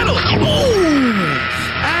 Oh!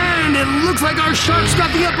 And it looks like our shark's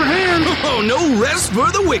got the upper hand! Oh, no rest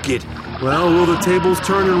for the wicked! Well, will the tables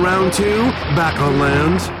turn in round 2? Back on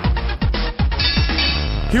land.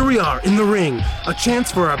 Here we are in the ring, a chance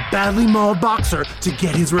for a badly mauled boxer to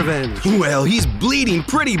get his revenge. Well, he's bleeding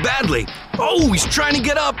pretty badly. Oh, he's trying to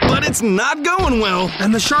get up, but it's not going well.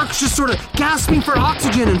 And the shark's just sort of gasping for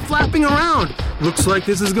oxygen and flapping around. Looks like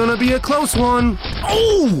this is gonna be a close one.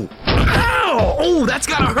 Oh! Ow! Oh, that's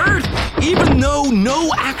gotta hurt! Even though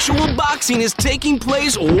no actual boxing is taking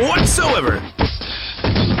place whatsoever.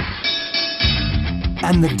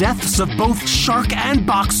 And the deaths of both shark and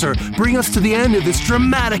boxer bring us to the end of this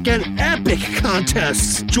dramatic and epic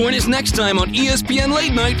contest. Join us next time on ESPN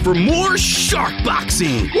Late Night for more shark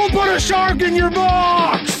boxing. We'll put a shark in your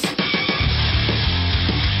box!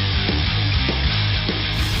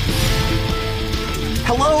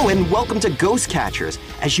 Hello and welcome to Ghost Catchers.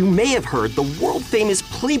 As you may have heard, the world-famous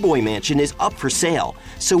Playboy Mansion is up for sale.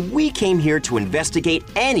 So we came here to investigate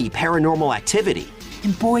any paranormal activity.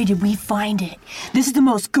 And boy, did we find it. This is the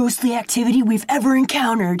most ghostly activity we've ever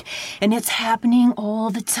encountered. And it's happening all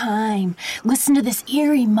the time. Listen to this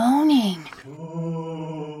eerie moaning.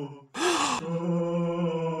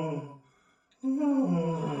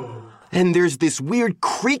 And there's this weird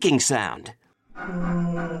creaking sound.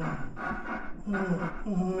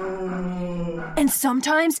 And And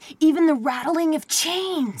sometimes even the rattling of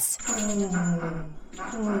chains.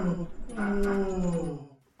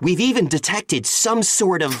 We've even detected some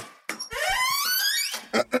sort of...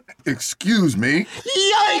 Excuse me?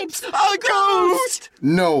 Yipes! A ghost!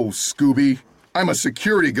 No, Scooby. I'm a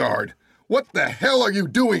security guard. What the hell are you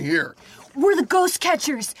doing here? We're the ghost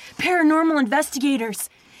catchers, paranormal investigators.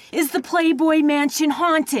 Is the Playboy Mansion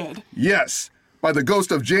haunted? Yes, by the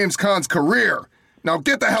ghost of James Caan's career. Now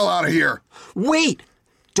get the hell out of here. Wait!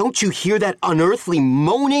 Don't you hear that unearthly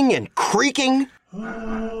moaning and creaking?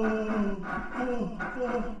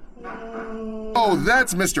 Oh,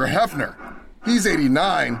 that's Mr. Hefner. He's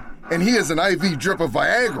 89, and he has an IV drip of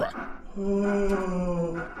Viagra.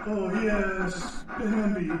 Oh, yes,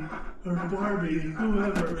 Bambi, or Barbie,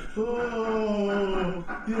 whoever. Oh,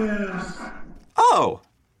 yes. Oh,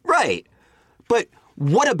 right. But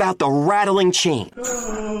what about the rattling chain?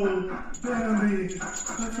 Oh, Bambi,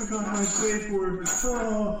 I forgot my safe word.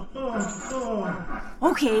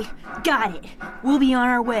 Okay, got it. We'll be on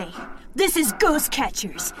our way. This is Ghost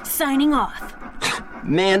Catchers, signing off.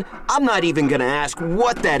 Man, I'm not even gonna ask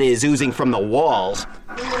what that is oozing from the walls.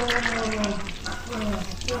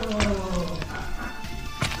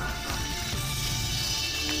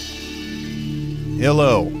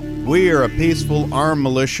 Hello. We are a peaceful armed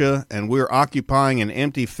militia, and we're occupying an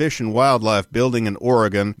empty fish and wildlife building in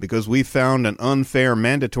Oregon because we found an unfair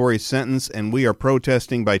mandatory sentence, and we are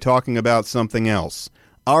protesting by talking about something else.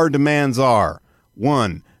 Our demands are: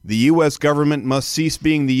 1. The U.S. government must cease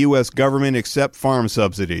being the U.S. government except farm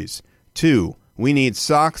subsidies. 2. We need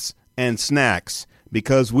socks and snacks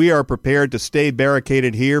because we are prepared to stay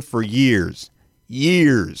barricaded here for years.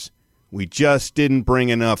 Years. We just didn't bring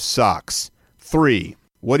enough socks. 3.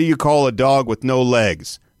 What do you call a dog with no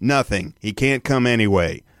legs? Nothing. He can't come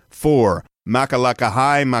anyway. 4.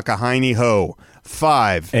 Makalakahai makahini ho.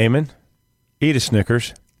 5. Eamon, eat a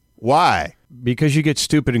Snickers. Why? Because you get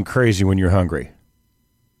stupid and crazy when you're hungry.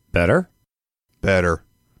 Better? Better.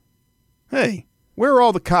 Hey, where are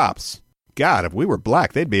all the cops? God, if we were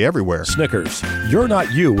black, they'd be everywhere. Snickers, you're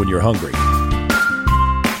not you when you're hungry.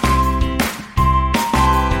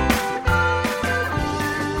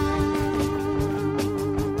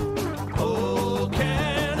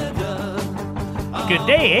 Good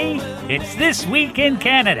day, eh? It's This Week in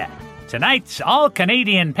Canada. Tonight's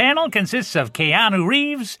all-Canadian panel consists of Keanu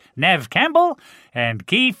Reeves, Nev Campbell, and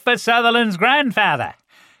Kiefer Sutherland's grandfather.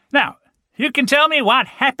 Now, you can tell me what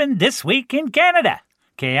happened this week in Canada.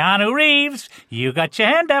 Keanu Reeves, you got your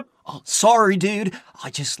hand up. Oh, sorry, dude. I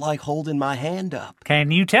just like holding my hand up.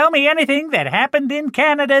 Can you tell me anything that happened in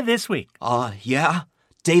Canada this week? Yeah.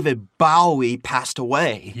 David Bowie passed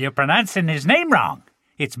away. You're pronouncing his name wrong.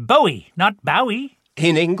 It's Bowie, not Bowie.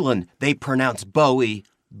 In England, they pronounce Bowie,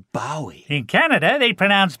 Bowie. In Canada, they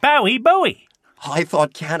pronounce Bowie, Bowie. I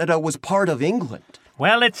thought Canada was part of England.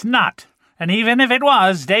 Well, it's not. And even if it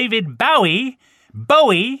was, David Bowie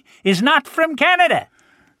is not from Canada.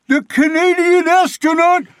 The Canadian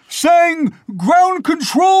astronaut sang ground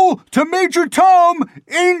control to Major Tom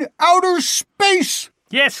in outer space.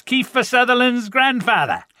 Yes, Kiefer Sutherland's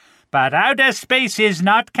grandfather. But outer space is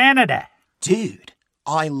not Canada. Dude,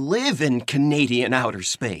 I live in Canadian outer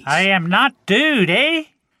space. I am not dude, eh?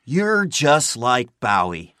 You're just like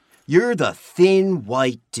Bowie. You're the thin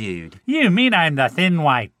white dude. You mean I'm the thin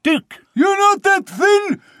white Duke? You're not that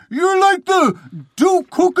thin. You're like the Duke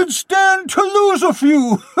who can stand to lose a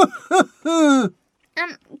few.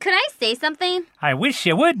 Could I say something? I wish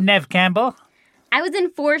you would, Nev Campbell. I was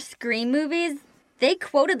in 4 Scream movies. They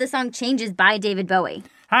quoted the song Changes by David Bowie.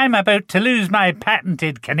 I'm about to lose my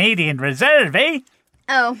patented Canadian reserve, eh?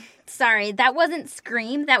 Oh, sorry. That wasn't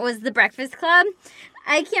Scream. That was The Breakfast Club.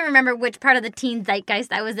 I can't remember which part of the teen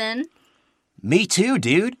zeitgeist I was in. Me too,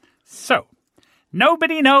 dude. So,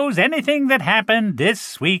 nobody knows anything that happened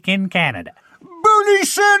this week in Canada. Bernie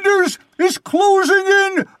Sanders is closing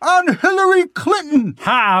in on Hillary Clinton.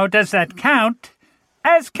 How does that count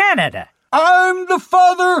as Canada? I'm the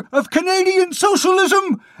father of Canadian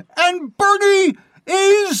socialism, and Bernie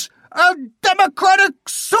is a democratic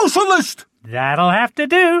socialist. That'll have to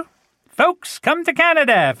do. Folks, come to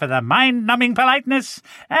Canada for the mind-numbing politeness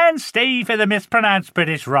and stay for the mispronounced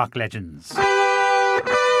British rock legends.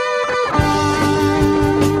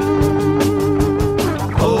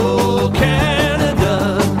 Oh,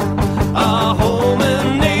 Canada, our home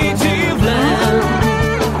and native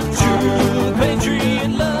land, true patriot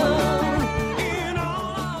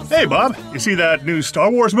love. Hey, Bob, you see that new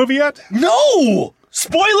Star Wars movie yet? No!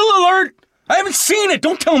 Spoiler alert! I haven't seen it.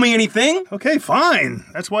 Don't tell me anything. Okay, fine.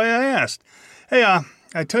 That's why I asked. Hey,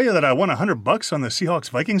 I tell you that I won $100 on the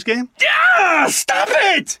Seahawks-Vikings game? Yeah! Stop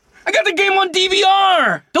it! I got the game on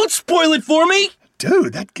DVR! Don't spoil it for me!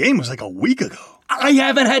 Dude, that game was like a week ago. I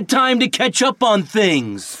haven't had time to catch up on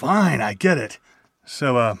things. Fine, I get it.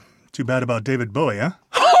 So, too bad about David Bowie, huh?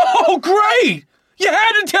 Oh, great! You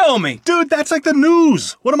had to tell me! Dude, that's like the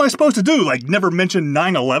news. What am I supposed to do, like never mention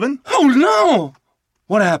 9/11? Oh, no!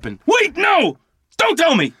 What happened? Wait, no! Don't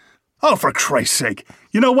tell me! Oh, for Christ's sake.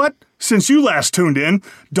 You know what? Since you last tuned in,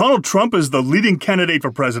 Donald Trump is the leading candidate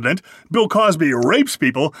for president, Bill Cosby rapes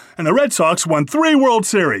people, and the Red Sox won 3 World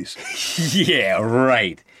Series. Yeah,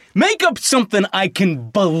 right. Make up something I can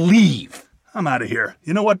believe. I'm out of here.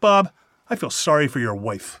 You know what, Bob? I feel sorry for your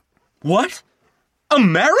wife. What?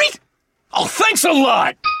 I'm married? Oh, thanks a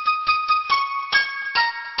lot!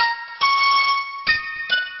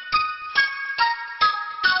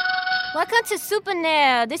 Welcome to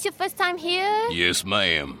Supernair. This your first time here? Yes,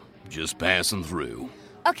 ma'am. Just passing through.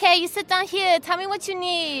 Okay, you sit down here. Tell me what you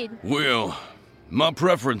need. Well, my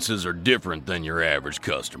preferences are different than your average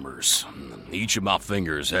customers. Each of my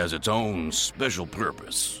fingers has its own special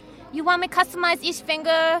purpose. You want me to customize each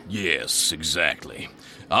finger? Yes, exactly.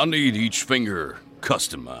 I'll need each finger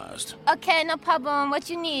customized. Okay, no problem. What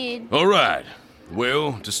you need? All right.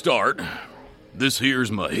 Well, to start, this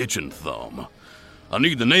here's my hitching thumb. I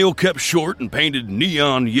need the nail kept short and painted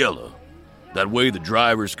neon yellow. That way the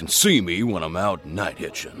drivers can see me when I'm out night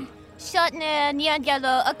hitching. Short nail, neon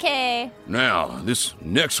yellow, okay. Now, this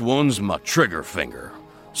next one's my trigger finger.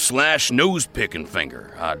 Slash nose picking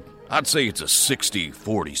finger. I'd say it's a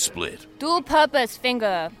 60-40 split. Dual purpose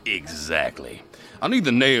finger. Exactly. I need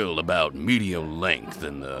the nail about medium length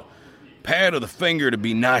and the pad of the finger to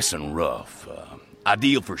be nice and rough.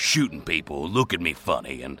 Ideal for shooting people who look at me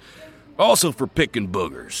funny, and also for picking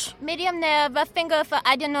boogers. Medium nail, rough finger for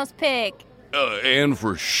ideal nose pick. And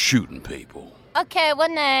for shooting people. Okay,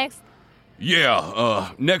 what next?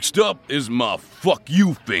 Yeah, next up is my fuck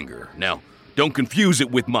you finger. Now, don't confuse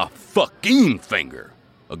it with my fucking finger.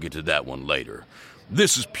 I'll get to that one later.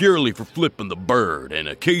 This is purely for flipping the bird and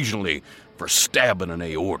occasionally for stabbing an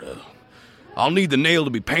aorta. I'll need the nail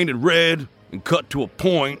to be painted red and cut to a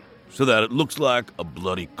point so that it looks like a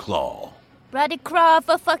bloody claw. Bloody claw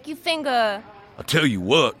for fuck you finger. I tell you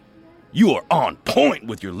what, you are on point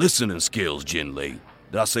with your listening skills, Jin Lee.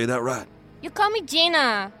 Did I say that right? You call me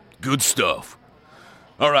Gina. Good stuff.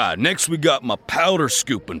 All right, next we got my powder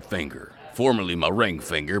scooping finger. Formerly my ring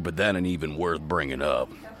finger, but that ain't even worth bringing up.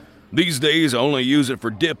 These days I only use it for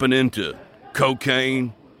dipping into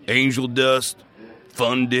cocaine, angel dust,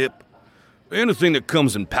 fun dip, anything that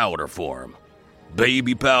comes in powder form.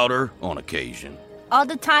 Baby powder on occasion. All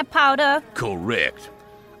the time powder? Correct.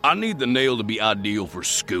 I need the nail to be ideal for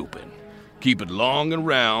scooping. Keep it long and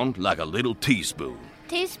round like a little teaspoon.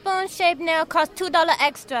 Teaspoon-shaped nail costs $2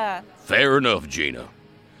 extra. Fair enough, Gina.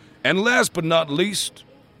 And last but not least,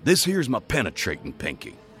 this here's my penetrating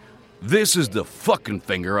pinky. This is the fucking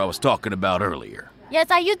finger I was talking about earlier. Yes,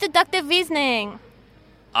 I use deductive reasoning.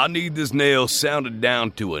 I need this nail sounded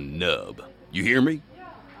down to a nub. You hear me?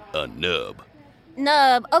 A nub.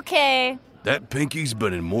 Nub, okay. That pinky's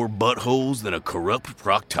been in more buttholes than a corrupt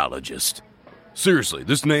proctologist. Seriously,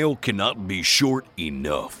 this nail cannot be short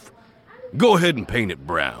enough. Go ahead and paint it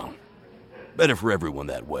brown. Better for everyone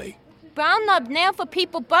that way. Brown nub nail for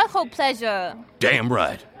people butthole pleasure. Damn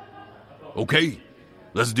right. Okay,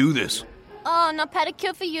 let's do this. Oh, no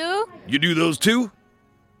pedicure for you? You do those too?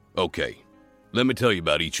 Okay, let me tell you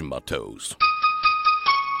about each of my toes.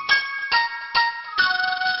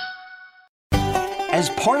 As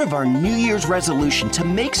part of our New Year's resolution to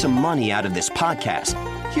make some money out of this podcast,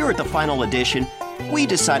 here at the Final Edition, we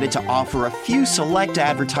decided to offer a few select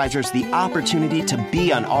advertisers the opportunity to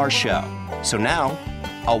be on our show. So now,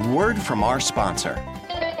 a word from our sponsor.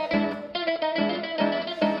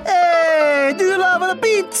 Hey, do you love a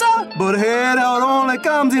pizza? But head out only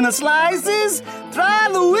comes in slices? Try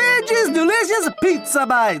Luigi's delicious pizza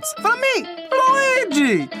bites from me,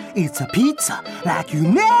 Luigi. It's a pizza like you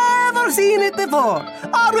never seen it before.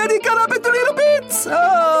 Already cut up into little bits.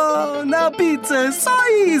 Oh, now pizza is so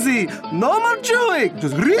easy. No more chewing.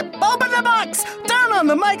 Just rip open the box, turn on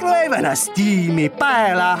the microwave, and a steamy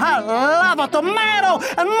pile of hot lava tomato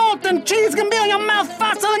and molten cheese can be on your mouth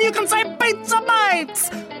faster than you can say pizza bites.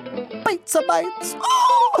 Pizza bites.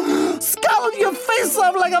 Oh, scald your face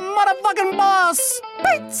off like a motherfucking boss.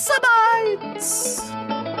 Pizza bites.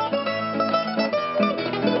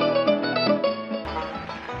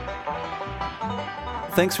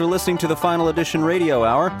 Thanks for listening to the Final Edition Radio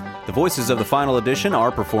Hour. The voices of the Final Edition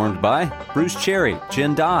are performed by Bruce Cherry,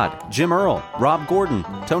 Jen Dodd, Jim Earl, Rob Gordon,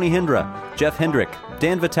 Tony Hendra, Jeff Hendrick,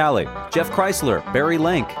 Dan Vitale, Jeff Chrysler, Barry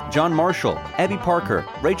Lank, John Marshall, Abby Parker,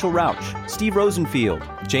 Rachel Rauch, Steve Rosenfield,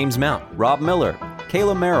 James Mount, Rob Miller,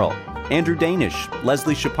 Kayla Merrill, Andrew Danish,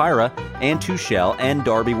 Leslie Shapira, Ann Tuchel, and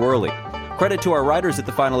Darby Worley. Credit to our writers at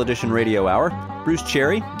the Final Edition Radio Hour: Bruce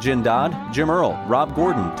Cherry, Jen Dodd, Jim Earl, Rob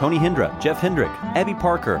Gordon, Tony Hindra, Jeff Hendrick, Abby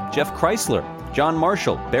Parker, Jeff Chrysler, John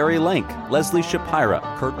Marshall, Barry Lank, Leslie Shapira,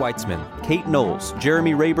 Kurt Weitzman, Kate Knowles,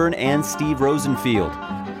 Jeremy Rayburn, and Steve Rosenfield.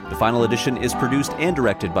 The Final Edition is produced and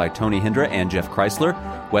directed by Tony Hindra and Jeff Chrysler.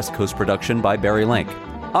 West Coast production by Barry Lank.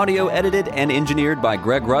 Audio edited and engineered by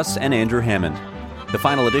Greg Russ and Andrew Hammond. The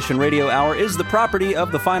Final Edition Radio Hour is the property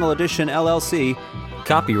of the Final Edition LLC.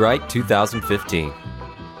 Copyright 2015.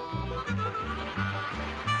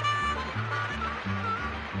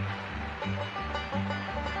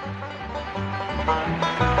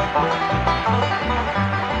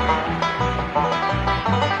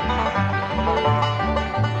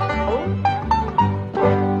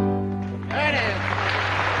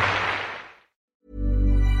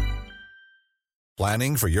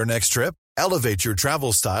 Planning for your next trip? Elevate your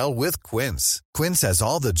travel style with Quince. Quince has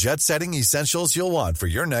all the jet-setting essentials you'll want for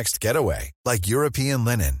your next getaway, like European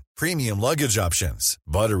linen, premium luggage options,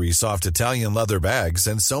 buttery soft Italian leather bags,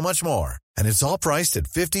 and so much more. And it's all priced at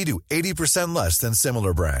 50 to 80% less than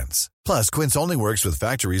similar brands. Plus, Quince only works with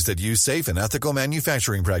factories that use safe and ethical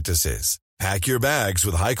manufacturing practices. Pack your bags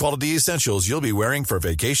with high-quality essentials you'll be wearing for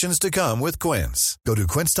vacations to come with Quince. Go to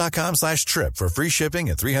quince.com/trip for free shipping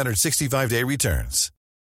and 365-day returns.